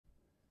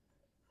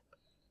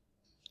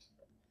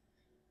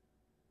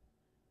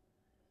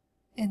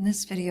In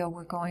this video,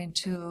 we're going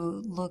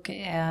to look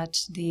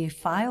at the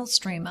file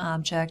stream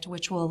object,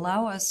 which will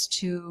allow us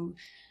to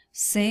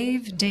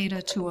save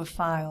data to a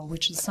file,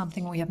 which is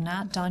something we have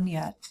not done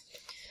yet.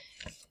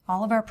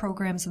 All of our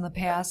programs in the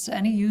past,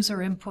 any user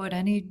input,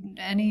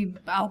 any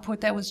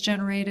output that was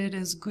generated,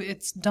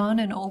 it's done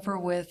and over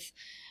with.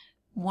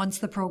 Once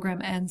the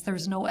program ends,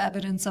 there's no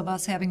evidence of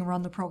us having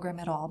run the program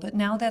at all. But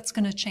now that's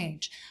going to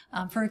change.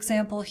 For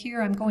example,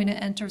 here I'm going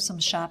to enter some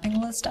shopping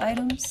list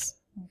items.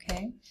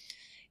 Okay.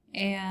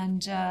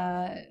 And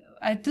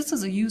this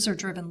is a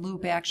user-driven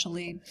loop,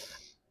 actually.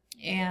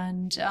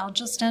 And I'll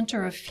just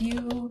enter a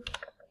few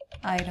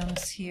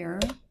items here.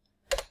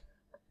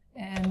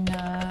 And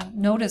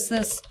notice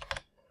this,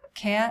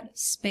 cat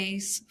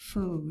space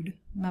food.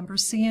 Remember,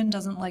 Cian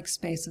doesn't like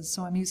spaces,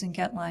 so I'm using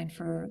getLine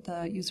for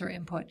the user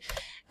input.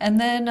 And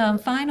then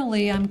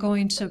finally, I'm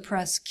going to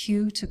press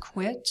Q to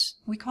quit.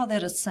 We call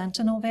that a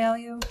sentinel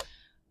value.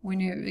 When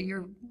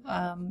you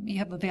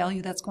have a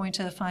value that's going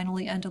to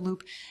finally end a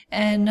loop.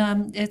 And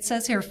it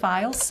says here,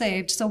 file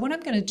saved. So what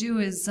I'm going to do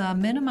is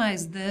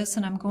minimize this,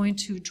 and I'm going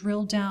to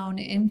drill down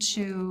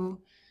into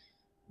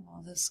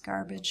all this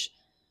garbage.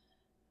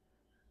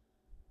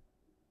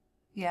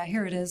 Yeah,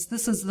 here it is.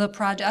 This is the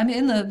project.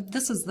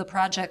 This is the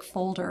project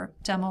folder,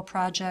 demo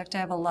project. I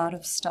have a lot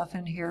of stuff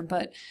in here,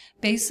 but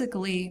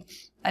basically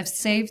I've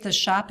saved the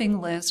shopping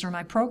list, or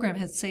my program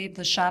has saved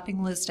the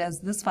shopping list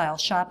as this file,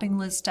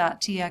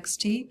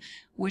 shoppinglist.txt,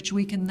 which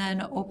we can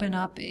then open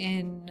up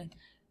in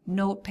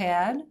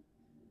Notepad.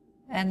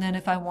 And then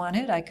if I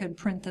wanted, I could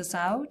print this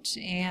out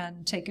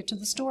and take it to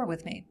the store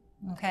with me.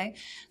 Okay,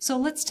 so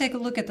let's take a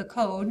look at the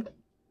code.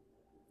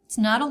 It's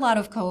not a lot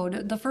of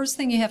code. The first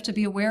thing you have to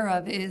be aware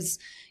of is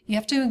you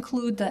have to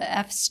include the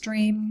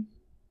fstream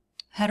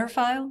header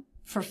file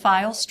for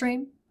file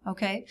stream.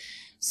 Okay,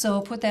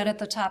 so put that at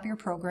the top of your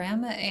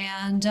program,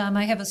 and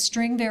I have a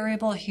string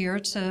variable here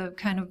to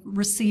kind of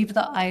receive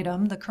the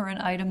item, the current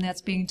item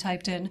that's being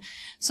typed in.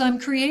 So I'm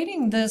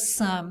creating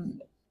this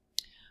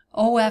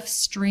OF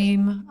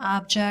stream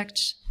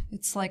object.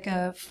 It's like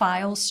a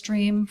file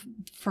stream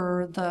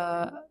for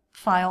the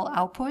file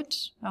output.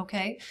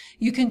 Okay,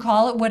 you can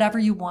call it whatever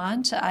you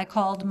want. I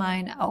called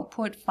mine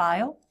output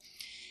file,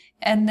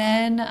 and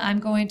then I'm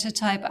going to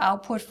type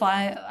output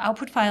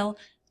file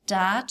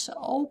dot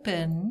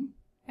open,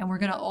 and we're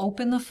going to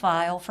open the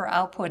file for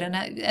output,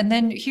 and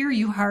then here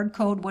you hard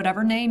code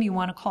whatever name you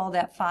want to call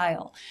that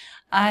file.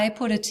 I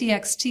put a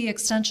txt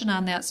extension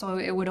on that so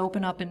it would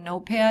open up in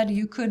Notepad.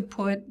 You could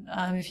put,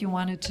 if you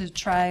wanted to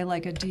try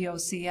like a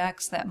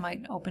docx, that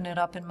might open it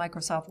up in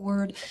Microsoft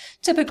Word.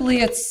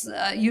 Typically it's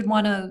you'd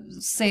want to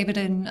save it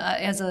in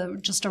as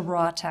just a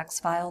raw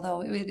text file,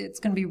 though. It's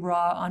going to be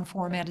raw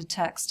unformatted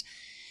text.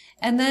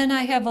 And then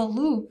I have a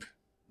loop,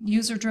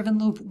 user-driven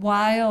loop,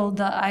 while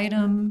the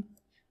item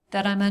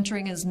that I'm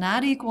entering is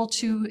not equal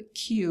to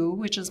Q,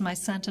 which is my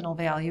sentinel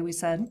value, we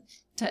said,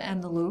 to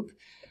end the loop.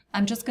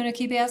 I'm just going to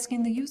keep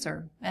asking the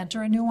user,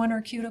 enter a new one or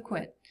Q to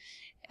quit.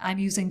 I'm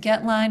using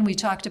getLine. We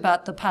talked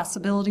about the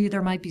possibility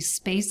there might be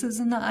spaces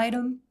in the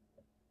item.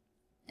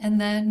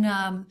 And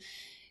then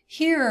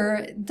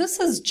here, this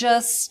is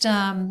just,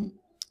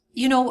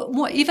 you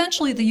know,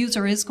 eventually the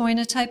user is going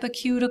to type a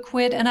Q to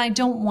quit, and I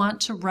don't want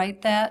to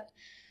write that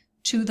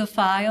to the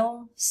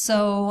file.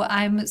 So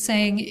I'm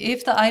saying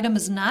if the item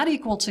is not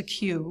equal to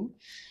Q,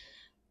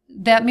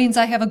 that means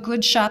I have a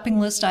good shopping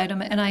list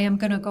item, and I am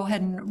going to go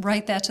ahead and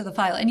write that to the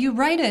file. And you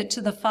write it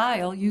to the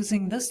file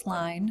using this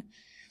line,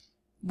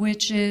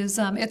 which is,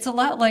 it's a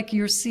lot like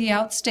your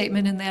cout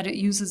statement in that it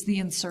uses the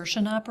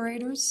insertion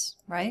operators,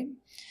 right?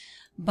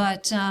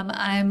 But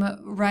I'm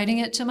writing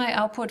it to my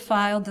output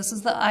file. This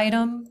is the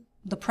item,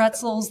 the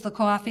pretzels, the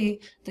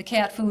coffee, the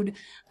cat food.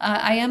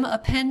 I am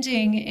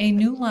appending a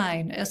new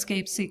line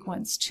escape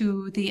sequence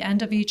to the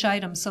end of each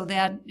item so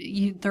that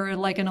they're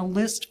like in a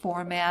list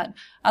format.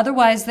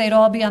 Otherwise, they'd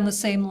all be on the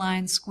same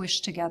line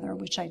squished together,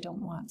 which I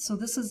don't want. So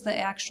this is the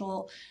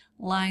actual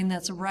line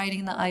that's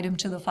writing the item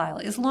to the file,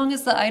 as long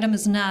as the item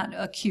is not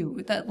a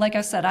Q. Like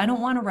I said, I don't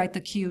want to write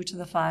the Q to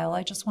the file.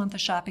 I just want the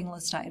shopping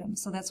list item.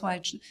 So that's why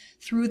I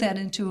threw that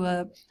into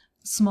a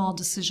small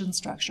decision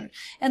structure.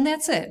 And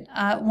that's it.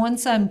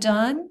 Once I'm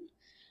done,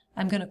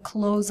 I'm going to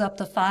close up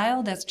the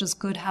file. That's just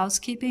good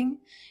housekeeping.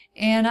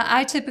 And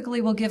I typically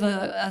will give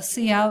a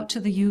cout to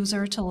the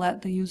user to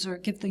let the user,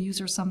 give the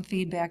user some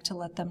feedback to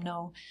let them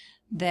know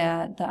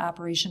that the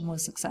operation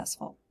was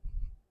successful.